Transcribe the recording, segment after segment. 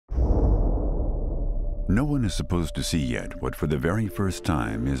No one is supposed to see yet what for the very first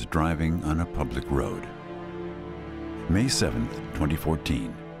time is driving on a public road. May 7th,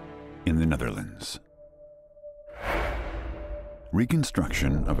 2014, in the Netherlands.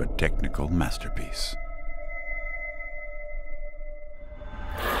 Reconstruction of a technical masterpiece.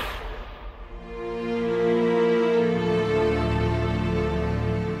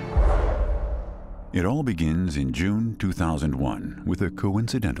 It all begins in June 2001 with a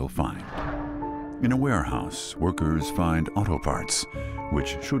coincidental find. In a warehouse, workers find auto parts,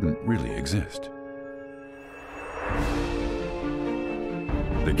 which shouldn't really exist.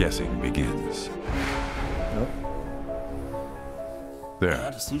 The guessing begins.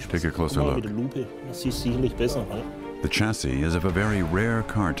 There, take a closer look. The chassis is of a very rare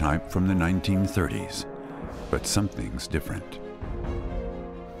car type from the 1930s, but something's different.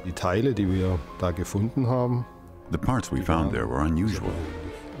 Die Teile, die wir da gefunden haben, the parts we found there were unusual.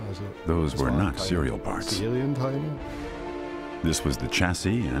 Those were not serial parts. This was the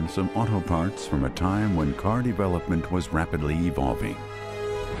chassis and some auto parts from a time when car development was rapidly evolving.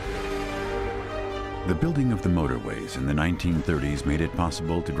 The building of the motorways in the 1930s made it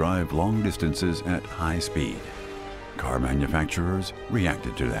possible to drive long distances at high speed. Car manufacturers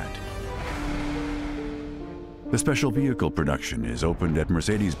reacted to that. The special vehicle production is opened at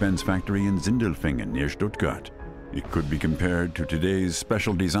Mercedes-Benz factory in Sindelfingen near Stuttgart. It could be compared to today's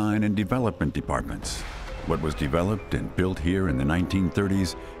special design and development departments. What was developed and built here in the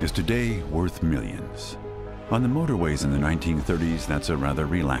 1930s is today worth millions. On the motorways in the 1930s, that's a rather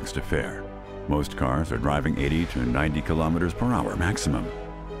relaxed affair. Most cars are driving 80 to 90 kilometers per hour maximum.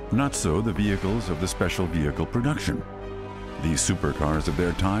 Not so the vehicles of the special vehicle production. These supercars of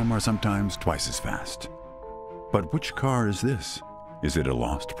their time are sometimes twice as fast. But which car is this? Is it a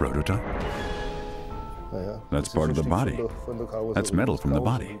lost prototype? That's part of the body. That's metal from the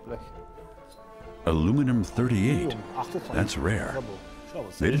body. Aluminum 38. That's rare.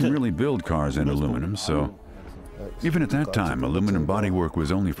 They didn't really build cars in aluminum, so even at that time, aluminum bodywork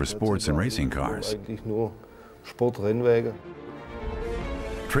was only for sports and racing cars.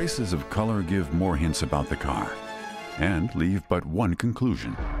 Traces of color give more hints about the car and leave but one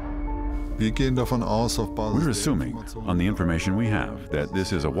conclusion. We're assuming, on the information we have, that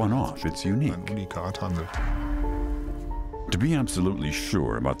this is a one-off, it's unique. To be absolutely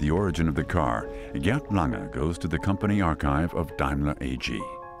sure about the origin of the car, Gerd Lange goes to the company archive of Daimler AG.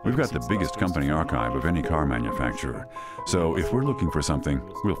 We've got the biggest company archive of any car manufacturer, so if we're looking for something,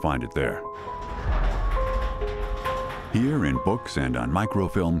 we'll find it there. Here in books and on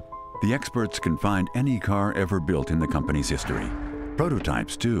microfilm, the experts can find any car ever built in the company's history.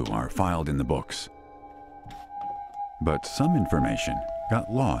 Prototypes, too, are filed in the books. But some information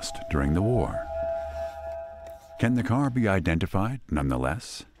got lost during the war. Can the car be identified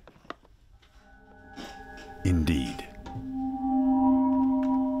nonetheless? Indeed.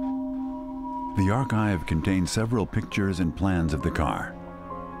 The archive contains several pictures and plans of the car.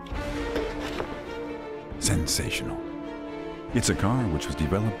 Sensational. It's a car which was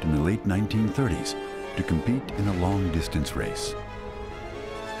developed in the late 1930s to compete in a long-distance race.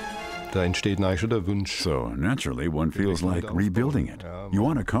 So naturally, one feels like rebuilding it. You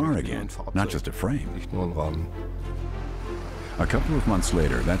want a car again, not just a frame. A couple of months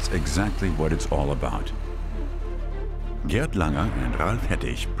later, that's exactly what it's all about. Gerd Lange and Ralf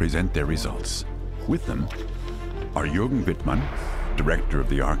Hettich present their results. With them are Jürgen Wittmann, director of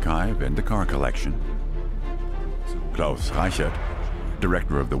the archive and the car collection, Klaus Reichert,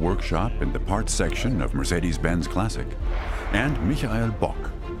 director of the workshop and the parts section of Mercedes-Benz Classic, and Michael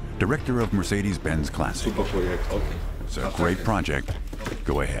Bock, director of Mercedes-Benz Classic. It's a great project.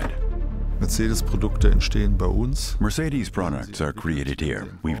 Go ahead. Mercedes-Produkte entstehen bei uns. Mercedes products are created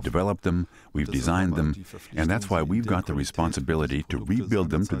here. We've developed them, we've designed them, and that's why we've got the responsibility to rebuild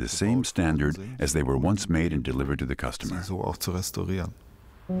them to the same standard as they were once made and delivered to the customer. So auch zu restaurieren.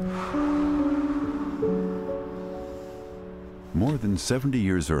 More than 70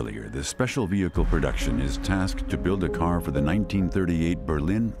 years earlier, the special vehicle production is tasked to build a car for the 1938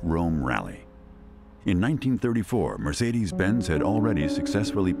 Berlin-Rome Rally. In 1934, Mercedes-Benz had already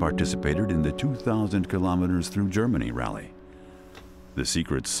successfully participated in the 2,000 kilometers through Germany rally. The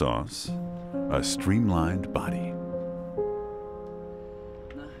secret sauce? A streamlined body.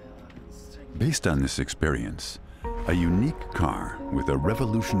 Based on this experience, a unique car with a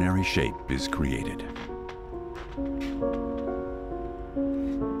revolutionary shape is created.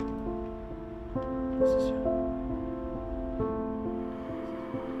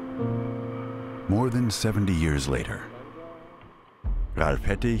 More than 70 years later, Ralf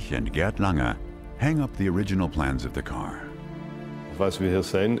Hettich and Gerd Lange hang up the original plans of the car. Was wir hier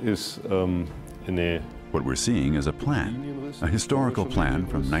sehen, ist eine What we're seeing is a plan, a historical plan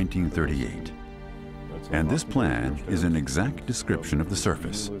from 1938. And this plan is an exact description of the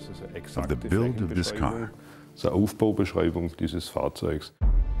surface, of the build of this car. Aufbaubeschreibung dieses Fahrzeugs.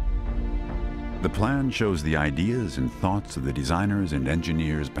 The plan shows the ideas and thoughts of the designers and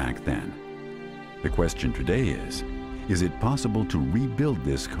engineers back then. The question today is it possible to rebuild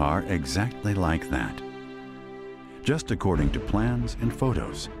this car exactly like that? Just according to plans and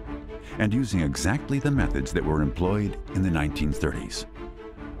photos, and using exactly the methods that were employed in the 1930s.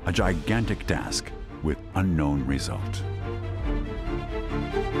 A gigantic task with unknown result.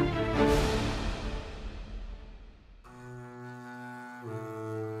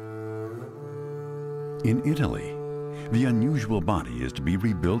 In Italy, the unusual body is to be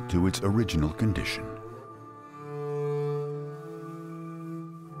rebuilt to its original condition.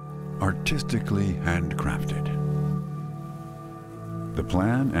 Artistically handcrafted. The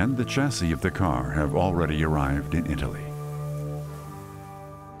plan and the chassis of the car have already arrived in Italy.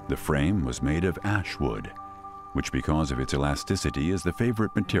 The frame was made of ash wood, which because of its elasticity is the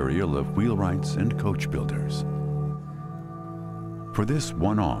favorite material of wheelwrights and coach builders. For this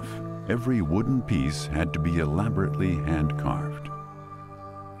one-off, every wooden piece had to be elaborately hand-carved.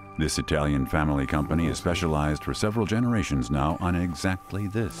 This Italian family company is specialized for several generations now on exactly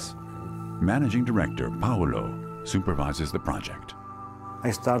this. Managing Director Paolo supervises the project. I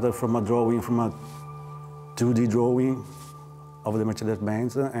started from a drawing, from a 2D drawing of the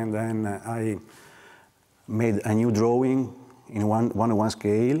Mercedes-Benz, and then I made a new drawing in 1:1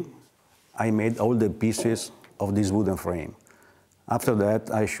 scale. I made all the pieces of this wooden frame. After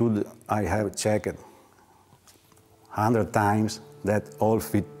that, I have checked 100 times that all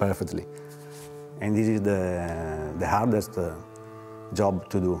fit perfectly. And this is the hardest job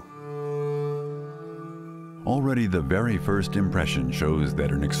to do. Already the very first impression shows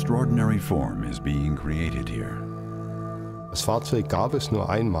that an extraordinary form is being created here. Das Fahrzeug gab es nur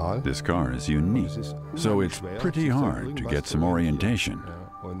einmal. This car is unique, so it's pretty hard to get some orientation,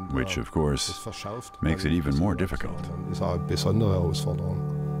 which of course makes it even more difficult.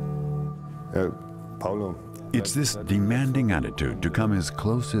 It's this demanding attitude to come as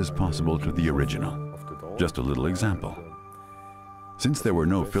close as possible to the original. Just a little example. Since there were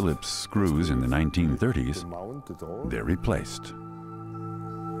no Phillips screws in the 1930s, they're replaced.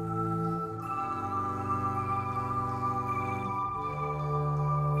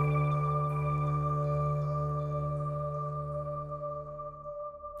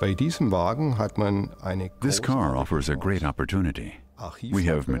 Bei diesem Wagen hat man eine This car offers a great opportunity. We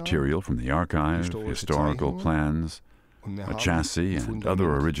have material from the archive, historical plans, a chassis, and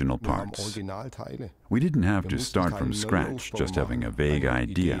other original parts. We didn't have to start from scratch, just having a vague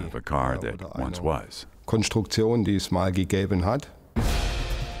idea of a car that once was. Konstruktion, die es mal gegeben hat.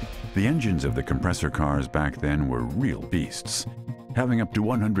 The engines of the compressor cars back then were real beasts, having up to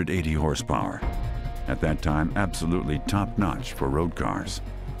 180 horsepower. At that time, absolutely top-notch for road cars.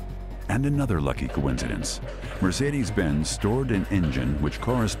 And another lucky coincidence. Mercedes-Benz stored an engine which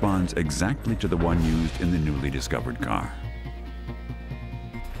corresponds exactly to the one used in the newly discovered car.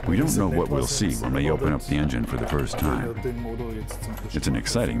 We don't know what we'll see when we open up the engine for the first time. It's an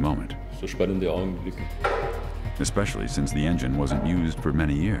exciting moment, especially since the engine wasn't used for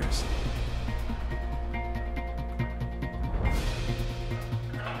many years.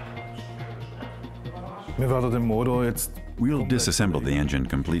 We'll disassemble the engine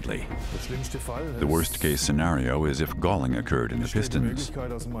completely. The worst-case scenario is if galling occurred in the pistons.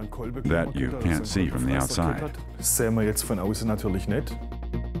 That you can't see from the outside.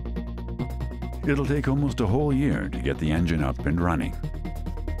 It'll take almost a whole year to get the engine up and running.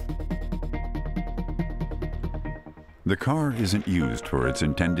 The car isn't used for its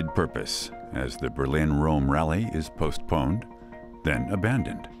intended purpose, as the Berlin-Rome rally is postponed, then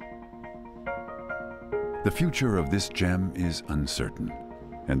abandoned. The future of this gem is uncertain,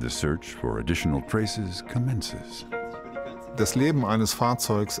 and the search for additional traces commences. Das Leben eines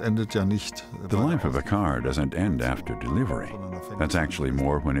Fahrzeugs endet ja nicht. The life of a car doesn't end after delivery. That's actually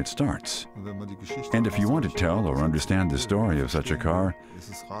more when it starts. And if you want to tell or understand the story of such a car,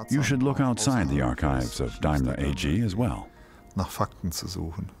 you should look outside the archives of Daimler AG as well. Nach Fakten zu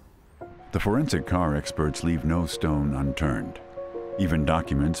suchen. The forensic car experts leave no stone unturned. Even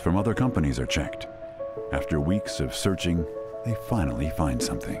documents from other companies are checked. After weeks of searching, they finally find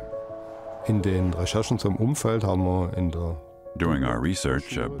something. In den Recherchen zum Umfeld haben wir in der During our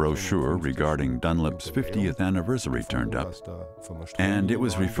research, a brochure regarding Dunlop's 50th anniversary turned up, and it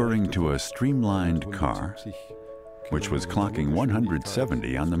was referring to a streamlined car, which was clocking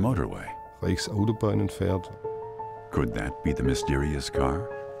 170 on the motorway. Reichsautobahnen fährt. Could that be the mysterious car?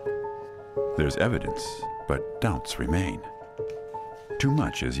 There's evidence, but doubts remain. Too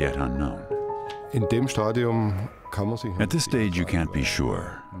much is yet unknown. In dem Stadium kann man sich At this stage, you can't be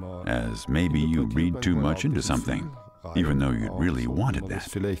sure, as maybe you read too much into something, even though you really wanted that.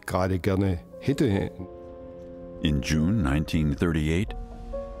 vielleicht gerade gerne hätte. In June 1938,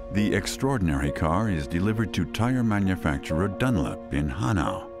 the extraordinary car is delivered to tire manufacturer Dunlop in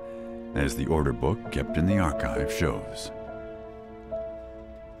Hanau, as the order book kept in the archive shows.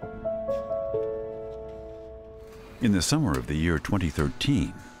 In the summer of the year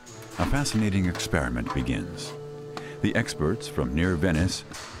 2013, a fascinating experiment begins. The experts from near Venice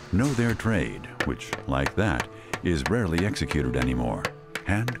know their trade, which, like that, is rarely executed anymore: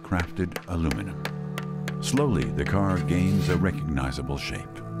 handcrafted aluminum. Slowly, the car gains a recognizable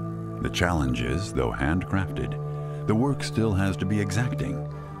shape. The challenge is, though handcrafted, the work still has to be exacting.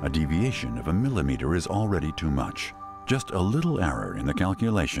 A deviation of a millimeter is already too much. Just a little error in the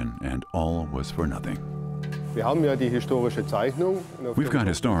calculation, and all was for nothing. We've got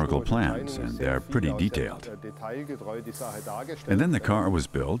historical plans, and they're pretty detailed. And then the car was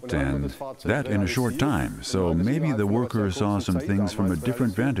built, and that in a short time. So maybe the worker saw some things from a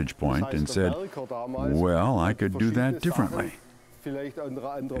different vantage point and said, well, I could do that differently.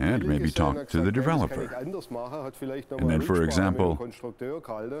 And maybe talk to the developer. And then, for example,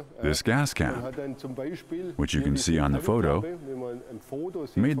 this gas cap, which you can see on the photo,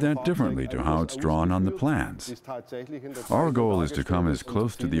 made that differently to how it's drawn on the plans. Our goal is to come as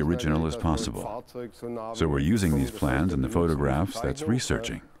close to the original as possible. So we're using these plans and the photographs that's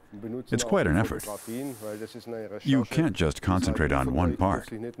researching. It's quite an effort. You can't just concentrate on one part.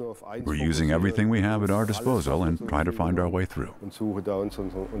 We're using everything we have at our disposal and try to find our way through.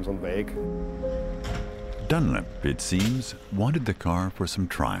 Dunlop, it seems, wanted the car for some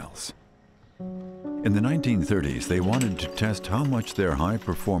trials. In the 1930s, they wanted to test how much their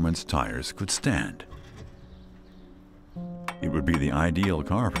high-performance tires could stand. It would be the ideal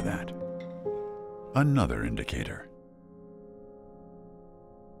car for that. Another indicator.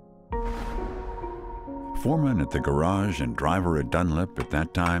 Foreman at the garage and driver at Dunlop at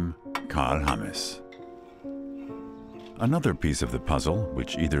that time, Karl Hammes. Another piece of the puzzle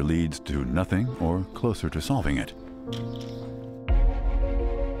which either leads to nothing or closer to solving it.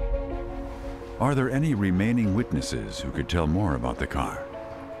 Are there any remaining witnesses who could tell more about the car?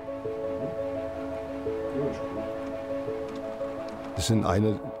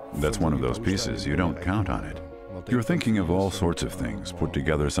 That's one of those pieces, you don't count on it. You're thinking of all sorts of things, put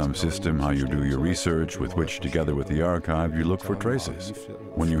together some system, how you do your research, with which, together with the archive, you look for traces.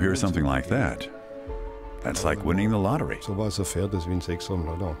 When you hear something like that, that's like winning the lottery.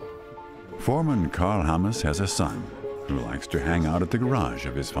 Foreman Karl Hammes has a son who likes to hang out at the garage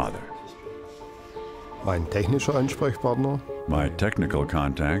of his father. My technical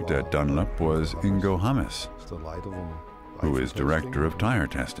contact at Dunlop was Ingo Hammes, who is director of tire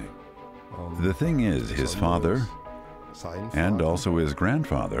testing. The thing is, his father and also his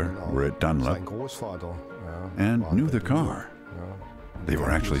grandfather were at Dunlop and knew the car. They were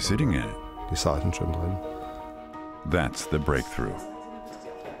actually sitting in it. That's the breakthrough.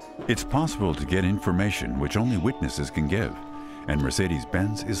 It's possible to get information which only witnesses can give, and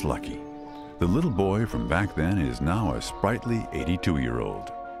Mercedes-Benz is lucky. The little boy from back then is now a sprightly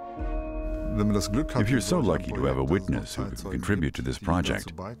 82-year-old. If you're so lucky to have a witness who can contribute to this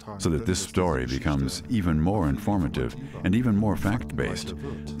project, so that this story becomes even more informative and even more fact-based,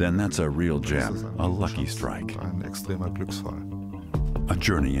 then that's a real gem, a lucky strike. A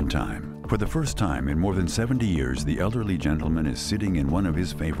journey in time. For the first time in more than 70 years, the elderly gentleman is sitting in one of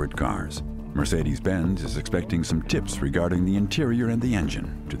his favorite cars. Mercedes-Benz is expecting some tips regarding the interior and the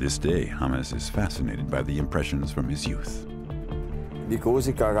engine. To this day, Hammes is fascinated by the impressions from his youth.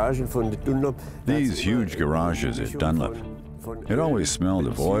 These huge garages at Dunlop, it always smelled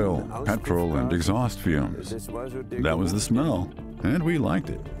of oil, petrol, and exhaust fumes. That was the smell, and we liked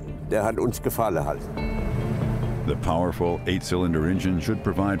it. The powerful 8-cylinder engine should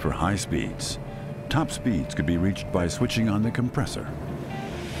provide for high speeds. Top speeds could be reached by switching on the compressor.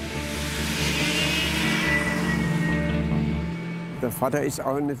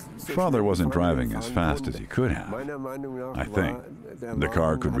 Father wasn't driving as fast as he could have, I think. The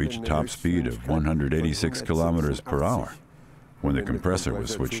car could reach a top speed of 186 kilometers per hour when the compressor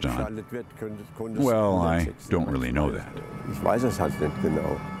was switched on. Well, I don't really know that.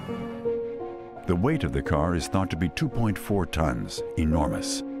 The weight of the car is thought to be 2.4 tons,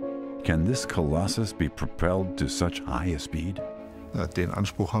 enormous. Can this colossus be propelled to such high a speed?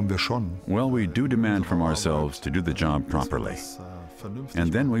 Well, we do demand from ourselves to do the job properly.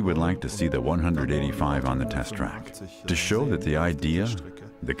 And then we would like to see the 185 on the test track, to show that the idea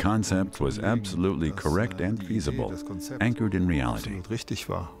the concept was absolutely correct and feasible, anchored in reality. Absolut richtig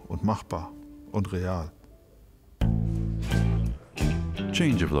war und machbar und real.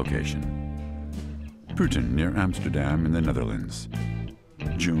 Change of location. Putten, near Amsterdam in the Netherlands.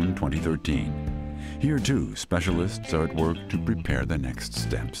 June 2013. Here too, specialists are at work to prepare the next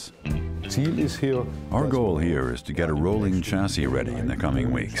steps. Our goal here is to get a rolling chassis ready in the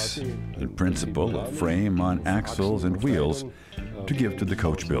coming weeks. In principle, a frame on axles and wheels to give to the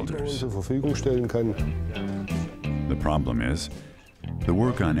coach builders. The problem is, the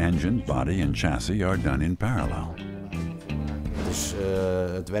work on engine, body and chassis are done in parallel. It's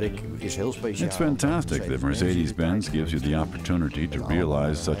fantastic that Mercedes-Benz gives you the opportunity to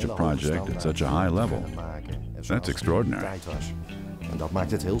realize such a project at such a high level. That's extraordinary.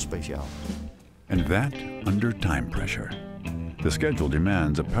 And that under time pressure. The schedule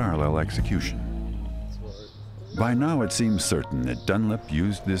demands a parallel execution. By now it seems certain that Dunlop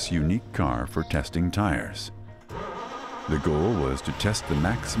used this unique car for testing tires. The goal was to test the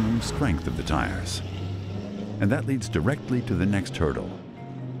maximum strength of the tires. And that leads directly to the next hurdle.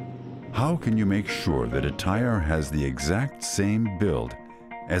 How can you make sure that a tire has the exact same build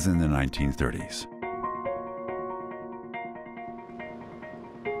as in the 1930s?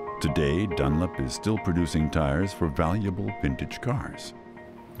 Today, Dunlop is still producing tires for valuable vintage cars.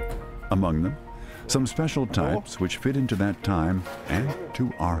 Among them, some special types which fit into that time and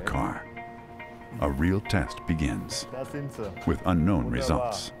to our car. A real test begins with unknown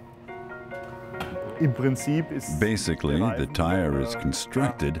results. Basically, the tire is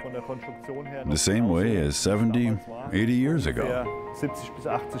constructed the same way as 70, 80 years ago.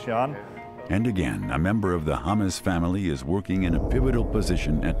 And again, a member of the Hammes family is working in a pivotal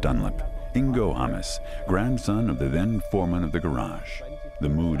position at Dunlop. Ingo Hammes, grandson of the then foreman of the garage. The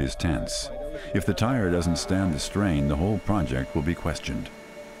mood is tense. If the tire doesn't stand the strain, the whole project will be questioned.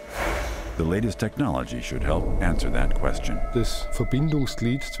 The latest technology should help answer that question. The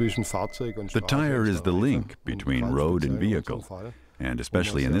tire is the link between road and vehicle, and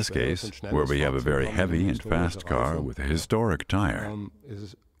especially in this case, where we have a very heavy and fast car with a historic tire.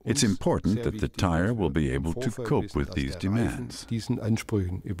 It's important that the tire will be able to cope with these demands.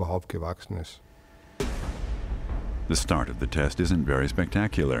 The start of the test isn't very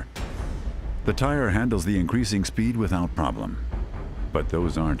spectacular. The tire handles the increasing speed without problem. But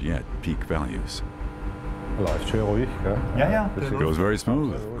those aren't yet peak values. It goes very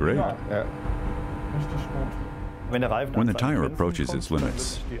smooth. Great. When the tire approaches its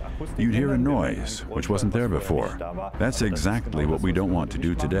limits, you'd hear a noise which wasn't there before. That's exactly what we don't want to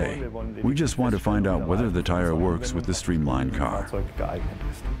do today. We just want to find out whether the tire works with the Streamline car.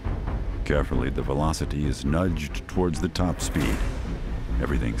 Carefully, the velocity is nudged towards the top speed.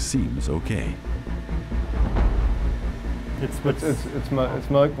 Everything seems okay.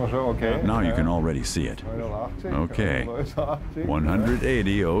 Now you can already see it. Okay.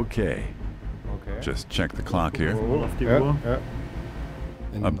 180, okay. Just check the clock here.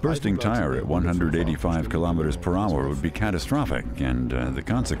 A bursting tire at 185 kilometers per hour would be catastrophic, and the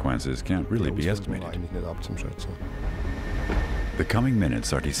consequences can't really be estimated. The coming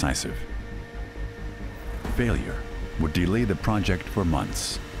minutes are decisive. Failure would delay the project for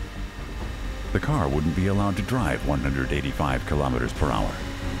months. The car wouldn't be allowed to drive 185 kilometers per hour.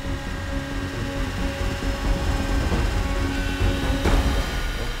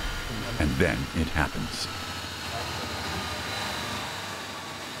 And then it happens.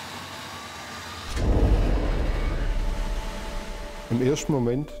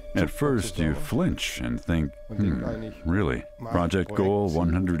 At first you flinch and think, really, project goal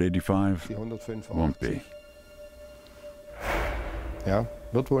 185? Won't be.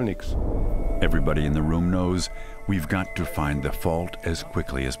 Everybody in the room knows we've got to find the fault as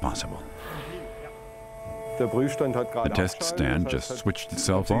quickly as possible. The test stand just switched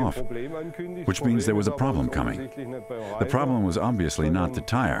itself off, which means there was a problem coming. The problem was obviously not the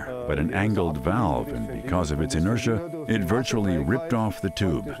tire, but an angled valve, and because of its inertia, it virtually ripped off the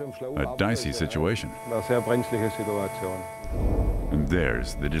tube. A dicey situation. And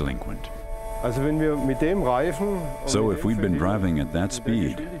there's the delinquent. So if we'd been driving at that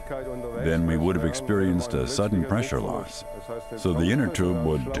speed, then we would have experienced a sudden pressure loss. So the inner tube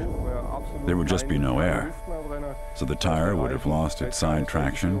there would just be no air. So the tire would have lost its side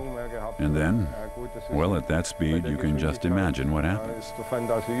traction, and then, well, at that speed, you can just imagine what happens.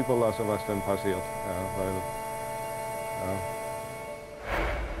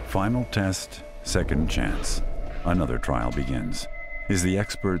 Final test, second chance. Another trial begins. Is the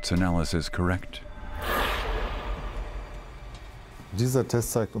expert's analysis correct?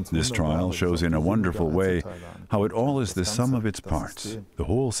 This trial shows in a wonderful way how it all is the sum of its parts, the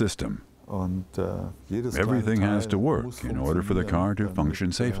whole system. Everything has to work in order for the car to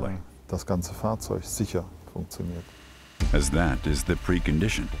function safely. As that is the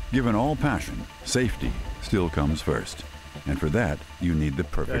precondition. Given all passion, safety still comes first. And for that, you need the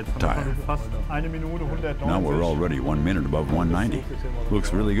perfect tire. Now we're already 1 minute above 190.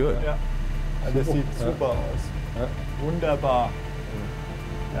 Looks really good. Das sieht super aus. Wunderbar.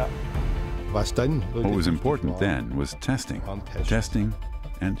 Ja. What was important then was testing, testing,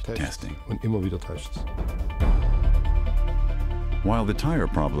 and testing. Und immer wieder Tests. While the tire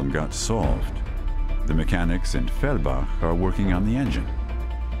problem got solved, the mechanics in Fellbach are working on the engine.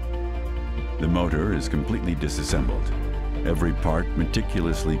 The motor is completely disassembled, every part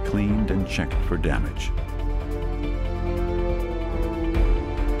meticulously cleaned and checked for damage.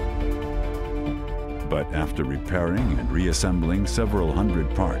 But after repairing and reassembling several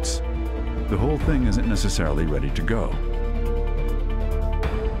hundred parts, the whole thing isn't necessarily ready to go.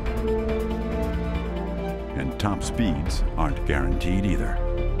 And top speeds aren't guaranteed either.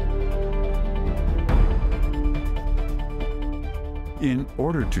 In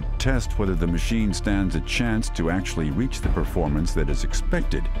order to test whether the machine stands a chance to actually reach the performance that is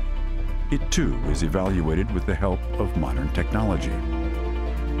expected, it too is evaluated with the help of modern technology.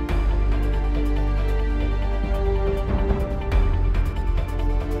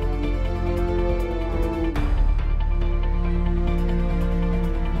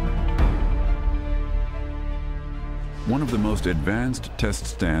 One of the most advanced test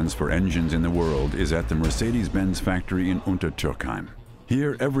stands for engines in the world is at the Mercedes-Benz factory in Untertürkheim.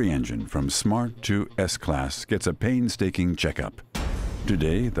 Here, every engine from Smart to S-Class gets a painstaking checkup.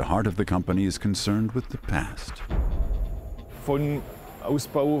 Today, the heart of the company is concerned with the past. Von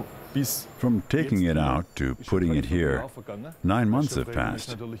Ausbau bis From taking it out to putting it here, 9 months have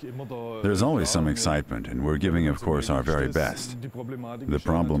passed. There's always some excitement, and we're giving, of course, our very best. The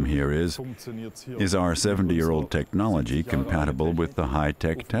problem here is our 70-year-old technology compatible with the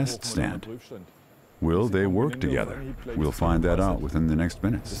high-tech test stand? Will they work together? We'll find that out within the next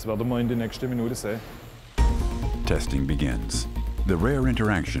minutes. Das werden wir in die nächste Minute sehen. Testing begins. The rare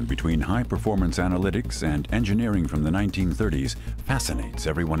interaction between high-performance analytics and engineering from the 1930s fascinates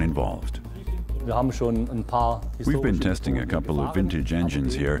everyone involved. We've been testing a couple of vintage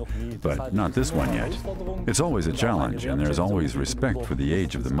engines here, but not this one yet. It's always a challenge, and there's always respect for the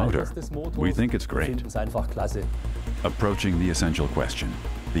age of the motor. We think it's great. Approaching the essential question,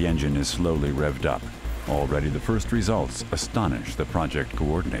 the engine is slowly revved up. Already the first results astonish the project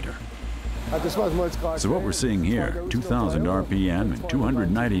coordinator. So what we're seeing here, 2,000 RPM and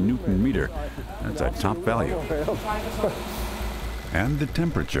 290 Newton meter, that's a top value. And the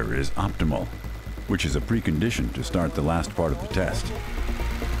temperature is optimal, which is a precondition to start the last part of the test.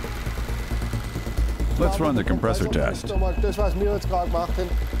 Let's run the compressor test.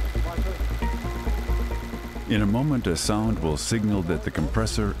 In a moment, a sound will signal that the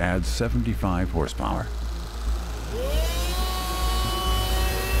compressor adds 75 horsepower.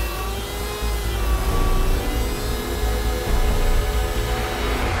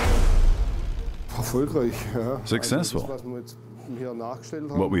 Successful.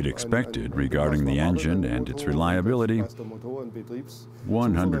 What we'd expected regarding the engine and its reliability,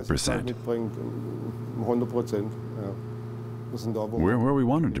 100%. We're where we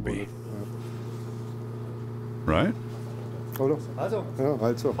wanted to be. Right?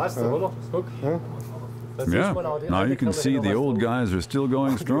 Yeah, now you can see the old guys are still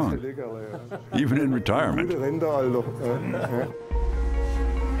going strong, even in retirement.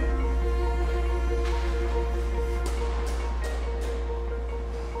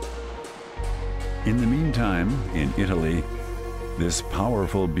 In the meantime, in Italy, this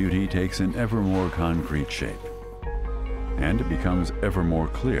powerful beauty takes an ever more concrete shape, and it becomes ever more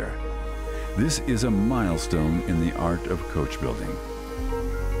clear. This is a milestone in the art of coach building.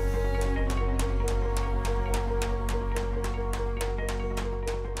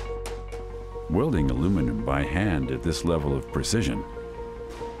 Welding aluminum by hand at this level of precision,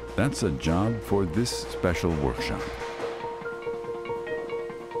 that's a job for this special workshop.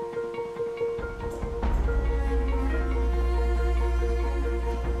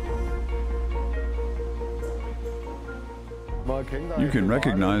 You can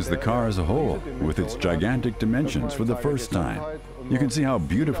recognize the car as a whole, with its gigantic dimensions for the first time. You can see how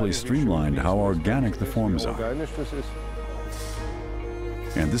beautifully streamlined, how organic the forms are.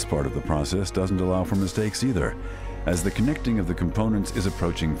 And this part of the process doesn't allow for mistakes either, as the connecting of the components is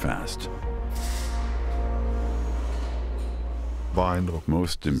approaching fast. beeindruckend.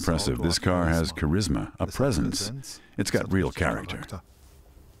 Most impressive, this car has charisma, a presence. It's got real character.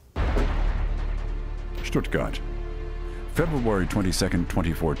 Stuttgart, February 22nd,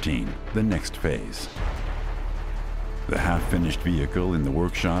 2014, the next phase. The half-finished vehicle in the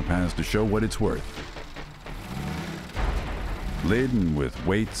workshop has to show what it's worth. Laden with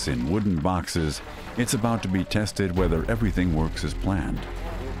weights in wooden boxes, it's about to be tested whether everything works as planned.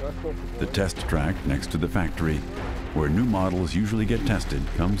 The test track next to the factory, where new models usually get tested,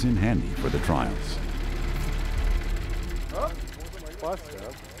 comes in handy for the trials.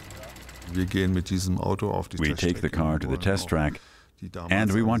 Wir gehen mit diesem Auto auf die We take the car to the test track, and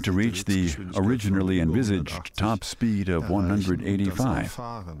damals we want to reach the Geschwindigkeit originally von envisaged top speed of erreichen und das 185.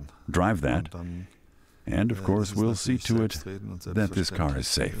 erfahren. Drive that, Und dann, and of course ist we'll es see natürlich to it selbstredend und that this car is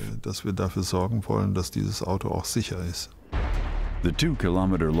safe. selbstverständlich, dass wir dafür sorgen wollen, dass dieses Auto auch sicher ist. The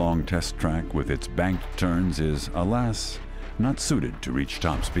 2-kilometer-long test track with its banked turns is, alas, not suited to reach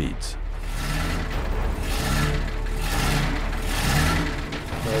top speeds.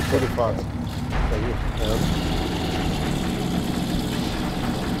 Gute Fahrt.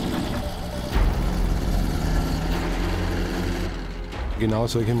 Genau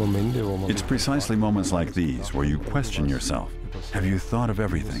solche Momente, wo man It's precisely moments like these where you question yourself. Have you thought of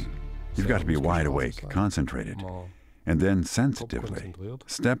everything? You've got to be wide awake, concentrated, and then sensitively,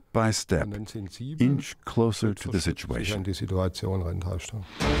 step by step, inch closer to the sich situation, an die Situation rantasten.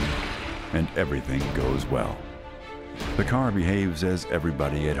 and everything goes well. The car behaves as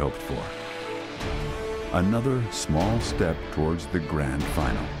everybody had hoped for. Another small step towards the grand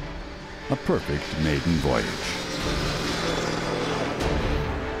final. A perfect maiden voyage.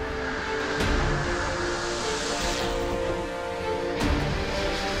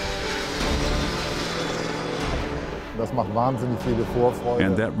 Das macht wahnsinnig viele Vorfreude.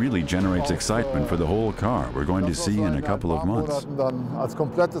 And that really generates excitement for the whole car we're going to see in a couple of months. Dann als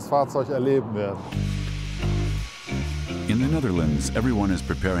komplettes Fahrzeug erleben werden. In the Netherlands, everyone is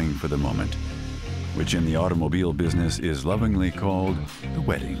preparing for the moment, which in the automobile business is lovingly called the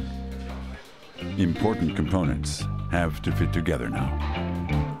wedding. Important components have to fit together now.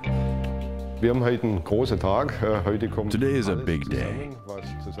 Wir haben heute einen großen Tag. Heute kommt Today is a alles big day. zusammen, was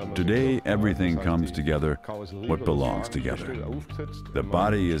zusammengehört. Today, everything Das heißt, comes die together, Karosserie what wird belongs zusammengestellt, together. aufgesetzt. The Im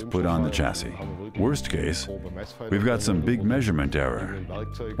body is schlimmsten put on the Fall chassis. haben wir wirklich Worst case, grobe Messfehler, we've got wenn some wir big gucken, measurement error, wenn ein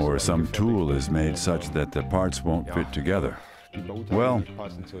Werkzeug or so some angefertigt tool is ist, made such that the parts won't fit together. die Bauteile Well, nicht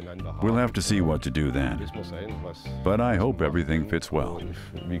passend zueinander haben. We'll have to see what to do then. Das muss sein, was But I hope everything fits well.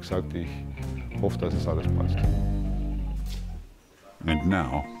 Und wie gesagt, ich hoffe, dass es alles passt. And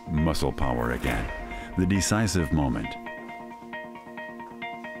now, muscle power again. The decisive moment.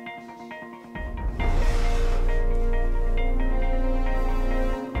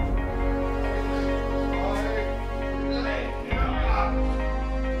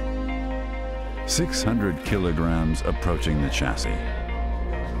 "600 kilograms approaching the chassis.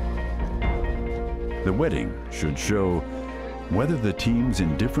 The wedding should show whether the teams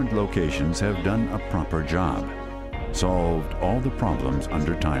in different locations have done a proper job, solved all the problems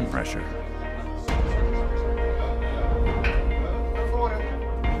under time pressure.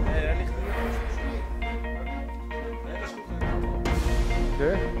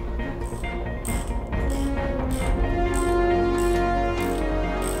 Okay.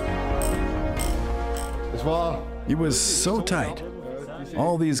 Es war It was so tight.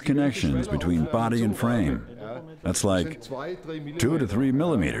 All these connections between body and frame. That's like 2 to 3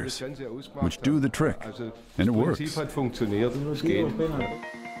 millimeters, which do the trick. And it works. Prinzip hat funktioniert, es geht.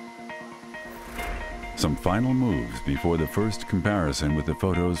 Some final moves before the first comparison with the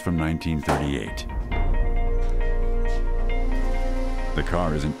photos from 1938. The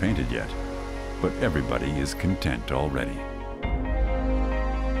car isn't painted yet, but everybody is content already.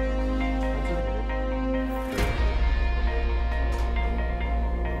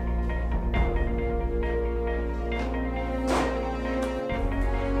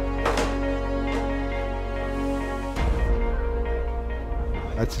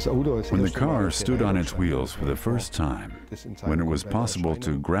 When the car stood on its wheels for the first time, when it was possible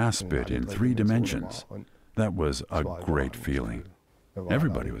to grasp it in 3 dimensions, that was a great feeling.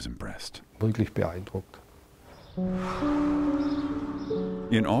 Everybody was impressed. Wirklich beeindruckt.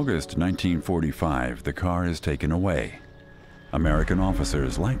 In August 1945, the car is taken away. American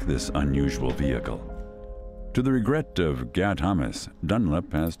officers like this unusual vehicle. To the regret of Gerd Hammes,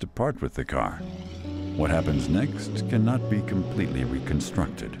 Dunlop has to part with the car. What happens next cannot be completely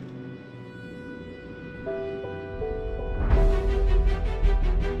reconstructed.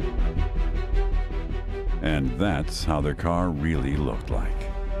 And that's how the car really looked like.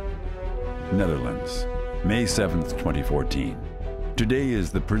 Netherlands, May 7th, 2014. Today is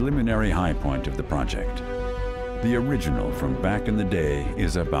the preliminary high point of the project. The original from back in the day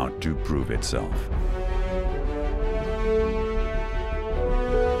is about to prove itself.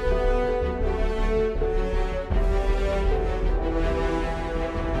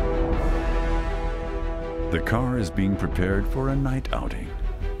 The car is being prepared for a night outing.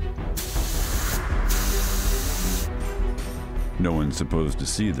 No one's supposed to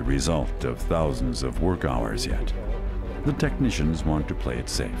see the result of thousands of work hours yet. The technicians want to play it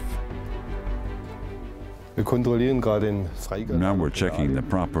safe. Now we're checking the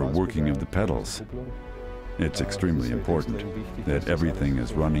proper working of the pedals. It's extremely important that everything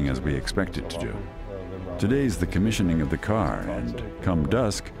is running as we expect it to do. Today's the commissioning of the car, and come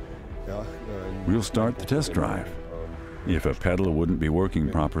dusk, we'll start the test drive. If a pedal wouldn't be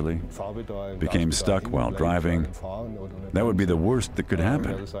working properly, became stuck while driving, that would be the worst that could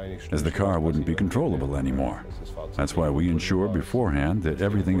happen, as the car wouldn't be controllable anymore. That's why we ensure beforehand that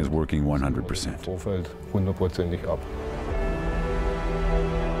everything is working 100%.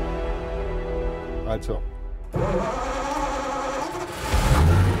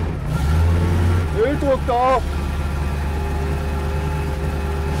 Öldruck da!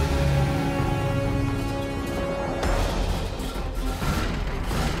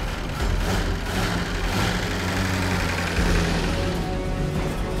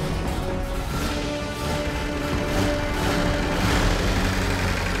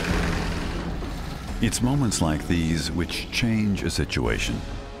 It's moments like these which change a situation.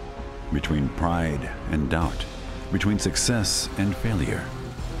 Between pride and doubt, between success and failure.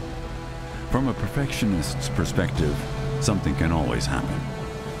 From a perfectionist's perspective, something can always happen.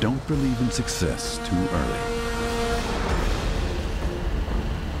 Don't believe in success too early.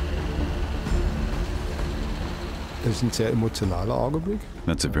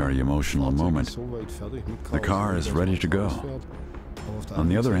 That's a very emotional moment. The car is ready to go. On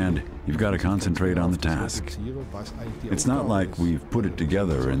the other hand, you've got to concentrate on the task. It's not like we've put it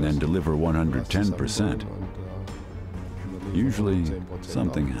together and then deliver 110%. Usually,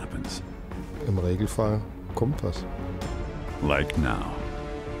 something happens. Like now.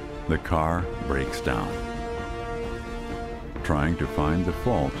 The car breaks down, trying to find the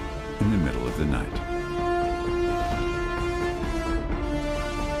fault in the middle of the night.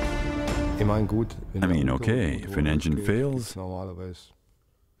 I mean, okay, if an engine fails,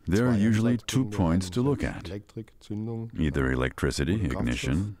 there are usually 2 points to look at. Either electricity,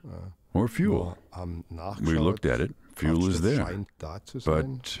 ignition, or fuel. We looked at it, fuel is there,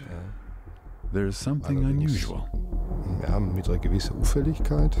 but there's something unusual.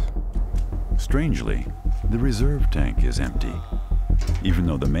 Strangely, the reserve tank is empty, even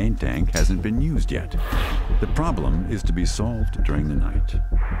though the main tank hasn't been used yet. The problem is to be solved during the night.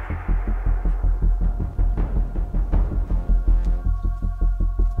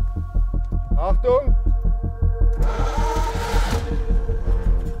 Achtung!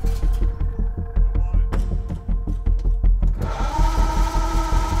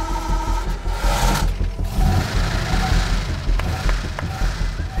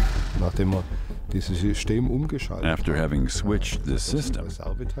 After having switched the system,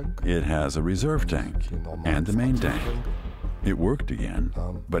 it has a reserve tank and the main tank. It worked again,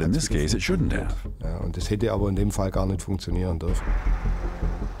 but in this case it shouldn't have.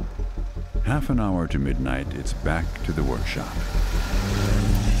 Half an hour to midnight, it's back to the workshop.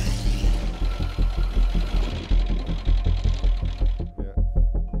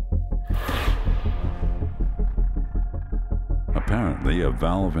 Apparently, a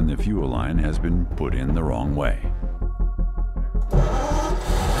valve in the fuel line has been put in the wrong way.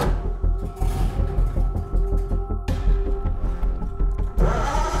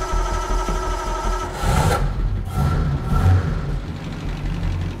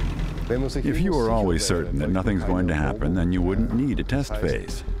 If you were always certain that nothing's going to happen, then you wouldn't need a test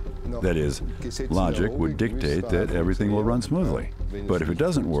phase. That is, logic would dictate that everything will run smoothly. But if it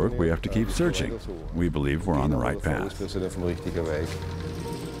doesn't work, we have to keep searching. We believe we're on the right path.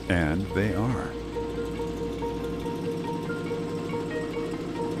 And they are.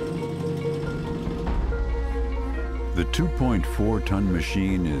 The 2.4-ton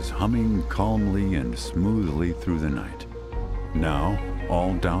machine is humming calmly and smoothly through the night. Now,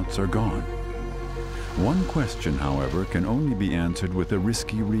 all doubts are gone. One question, however, can only be answered with a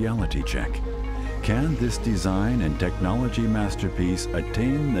risky reality check. Can this design and technology masterpiece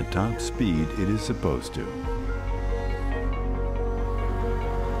attain the top speed it is supposed to?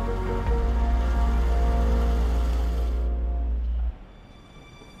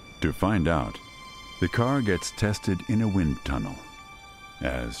 To find out, the car gets tested in a wind tunnel,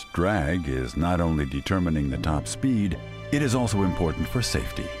 as drag is not only determining the top speed, It is also important for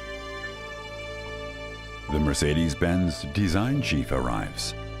safety. The Mercedes-Benz design chief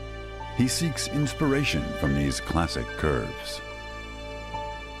arrives. He seeks inspiration from these classic curves.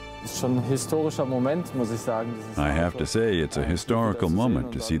 I have to say it's a historical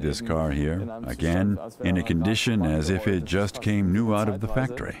moment to see this car here, again, in a condition as if it just came new out of the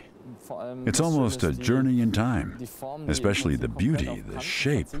factory. It's almost a journey in time, especially the beauty, the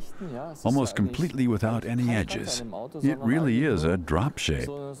shape, almost completely without any edges. It really is a drop shape,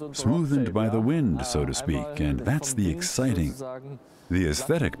 smoothened by the wind, so to speak, and that's the exciting, the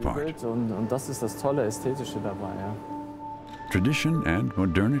aesthetic part. Tradition and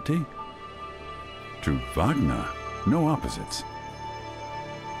modernity? To Wagner, no opposites.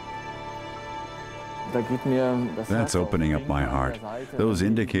 That's opening up my heart. Those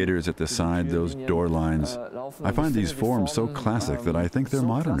indicators at the side, those door lines. I find these forms so classic that I think they're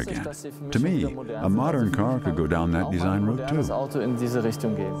modern again. To me, a modern car could go down that design route too.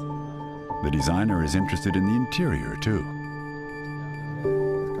 The designer is interested in the interior too.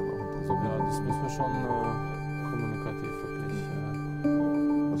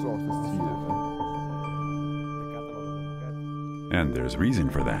 And there's reason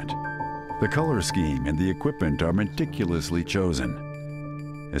for that. The color scheme and the equipment are meticulously chosen.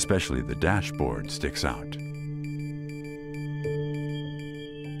 Especially the dashboard sticks out.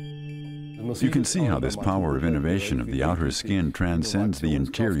 You can see how this power of innovation of the outer skin transcends the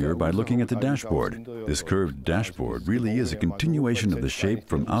interior by looking at the dashboard. This curved dashboard really is a continuation of the shape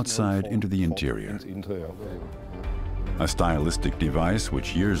from outside into the interior. A stylistic device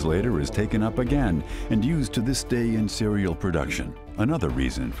which years later is taken up again and used to this day in serial production. Another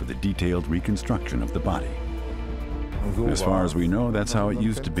reason for the detailed reconstruction of the body. As far as we know, that's how it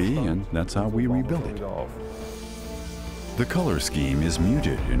used to be, and that's how we rebuilt it. The color scheme is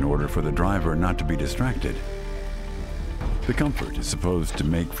muted in order for the driver not to be distracted. The comfort is supposed to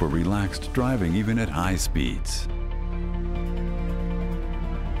make for relaxed driving even at high speeds.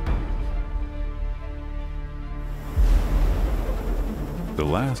 The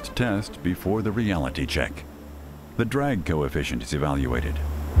last test before the reality check. The drag coefficient is evaluated.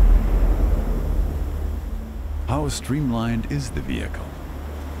 How streamlined is the vehicle?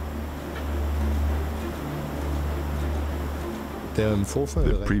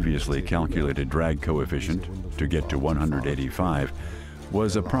 The previously calculated drag coefficient to get to 185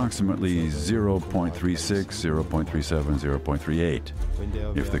 was approximately 0.36, 0.37,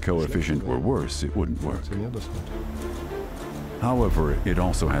 0.38. If the coefficient were worse, it wouldn't work. However, it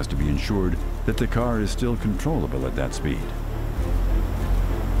also has to be ensured that the car is still controllable at that speed.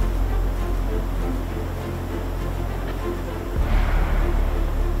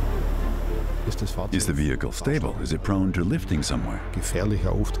 Is the vehicle stable? Is it prone to lifting somewhere?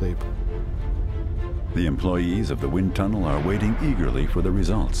 The employees of the wind tunnel are waiting eagerly for the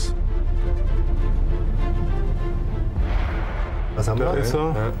results.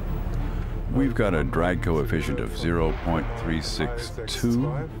 We've got a drag coefficient of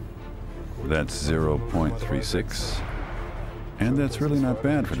 0.362. That's 0.36. And that's really not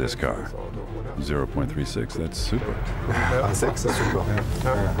bad for this car. 0.36, that's super.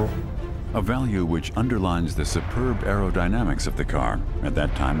 A value which underlines the superb aerodynamics of the car, at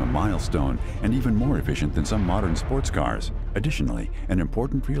that time a milestone and even more efficient than some modern sports cars. Additionally, an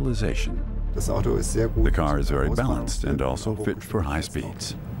important realization. The car is very balanced and also fit for high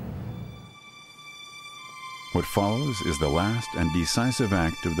speeds. What follows is the last and decisive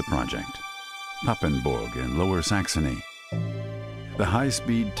act of the project. Papenburg in Lower Saxony. The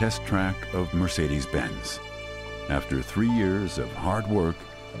high-speed test track of Mercedes-Benz. After 3 years of hard work,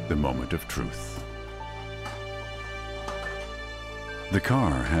 the moment of truth. The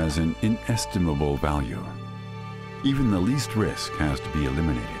car has an inestimable value. Even the least risk has to be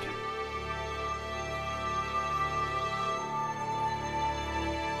eliminated.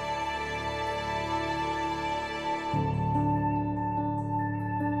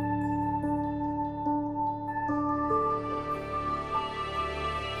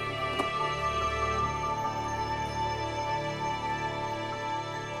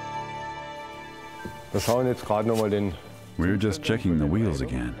 We're just checking the wheels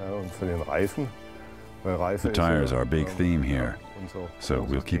again. The tires are a big theme here, so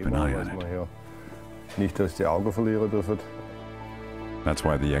we'll keep an eye on it. That's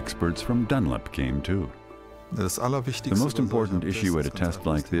why the experts from Dunlop came too. The most important issue at a test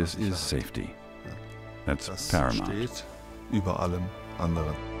like this is safety. That's paramount.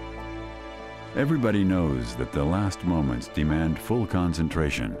 Everybody knows that the last moments demand full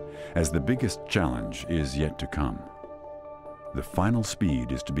concentration, as the biggest challenge is yet to come. The final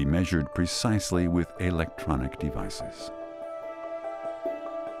speed is to be measured precisely with electronic devices.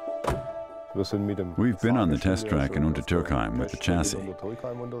 We've been on the test track in Untertürkheim with the chassis,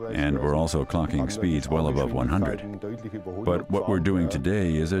 and we're also clocking speeds well above 100. But what we're doing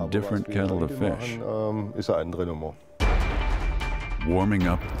today is a different kettle of fish. Warming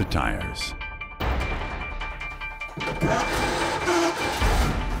up the tires.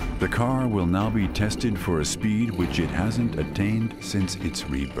 The car will now be tested for a speed which it hasn't attained since its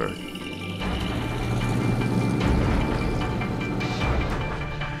rebirth.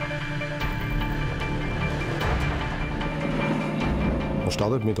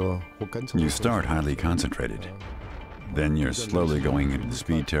 You start highly concentrated. Then you're slowly going into the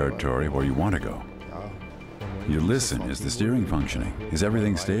speed territory where you want to go. You listen, is the steering functioning? Is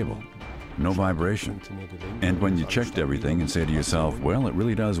everything stable? No vibration. And when you checked everything and say to yourself, well, it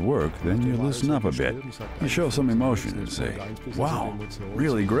really does work, then you loosen up a bit. You show some emotion and say, wow,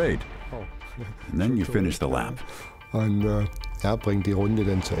 really great. And then you finish the lap. Bringt die Runde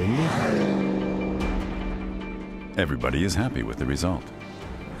dann zu Ende. Everybody is happy with the result.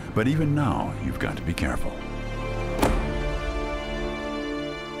 But even now, you've got to be careful.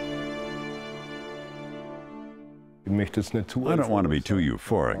 I don't want to be too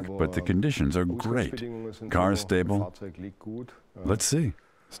euphoric, but the conditions are great. Car's stable. Let's see,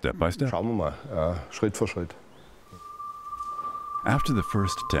 step by step. Schauen wir mal, Schritt für Schritt. After the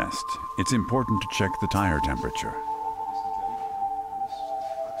first test, it's important to check the tire temperature.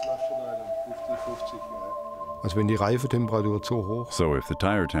 Also wenn die Reifetemperatur zu hoch, So if the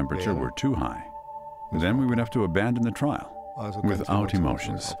tire temperature were too high, then we would have to abandon the trial without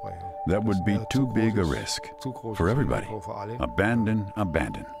emotions. That would be too big a risk for everybody. Abandon.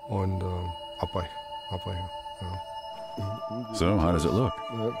 und abbrechen. Ja. So how does it look?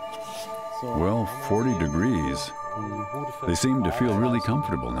 Well, 40 degrees. They seem to feel really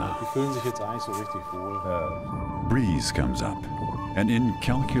comfortable now. Breeze comes up, an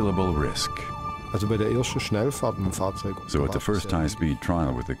incalculable risk. Also bei der ersten Schnellfahrt mit dem Fahrzeug. So at the first high-speed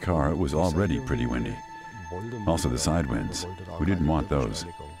trial with the car, it was already pretty windy. Also the side winds. We didn't want those.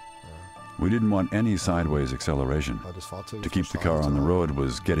 We didn't want any sideways acceleration. To keep the car on the road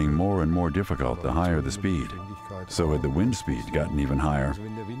was getting more and more difficult the higher the speed. So had the wind speed gotten even higher,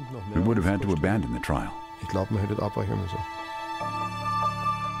 we would have had to abandon the trial. Ich glaube, man hätte abbrechen müssen.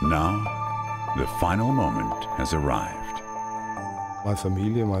 Now, the final moment has arrived. Meine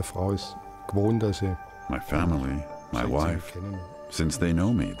Familie, meine Frau ist gewohnt, dass sie My family, my wife, since they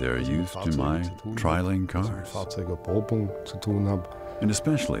know me, they're used to my trialing cars. Fahrzeugerprobung zu tun habe, And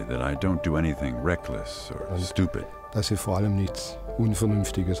especially that I don't do anything reckless or stupid. dass ich vor allem nichts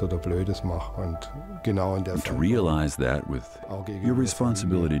Unvernünftiges oder Blödes mache. Und genau in der And to Fall realize that with your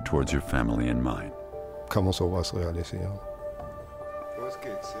responsibility towards your family in mind. kann man sowas realisieren.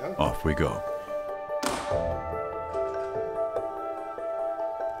 Off we go.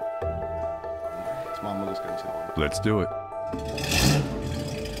 Jetzt machen wir das Ganze auch. Let's do it.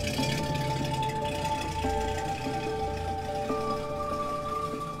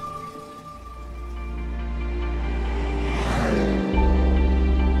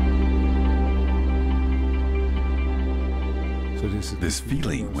 This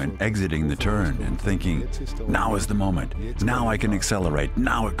feeling when exiting the turn and thinking, now is the moment, now I can accelerate,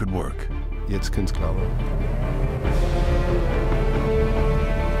 now it could work. Jetzt könnte es klar werden.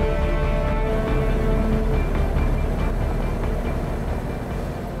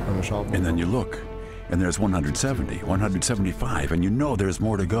 And then you look, and there's 170, 175, and you know there's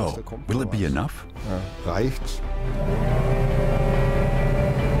more to go. Will it be enough? Ja, reicht's?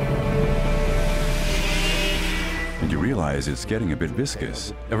 And you realize it's getting a bit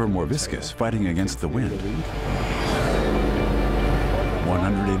viscous, ever more viscous, fighting against the wind.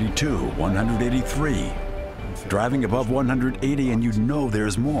 182, 183. Driving above 180 and you know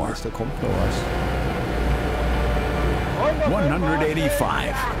there's more. Da kommt noch was.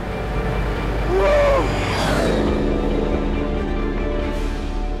 185.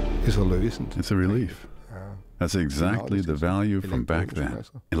 Ist erlösend. It's a relief. That's exactly the value from back then.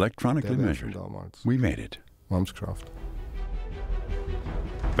 Electronically measured. We made it. Wir haben es geschafft.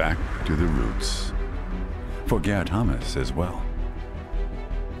 Back to the roots. For Gerd Hammes as well.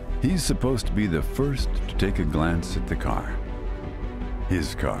 He's supposed to be the first to take a glance at the car.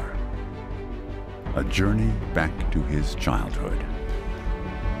 His car. A journey back to his childhood.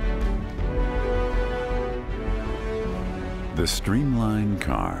 The Streamline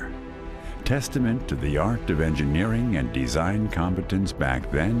car. Testament to the art of engineering and design competence back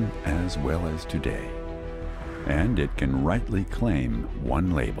then as well as today. And it can rightly claim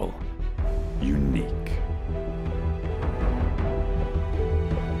one label: unique.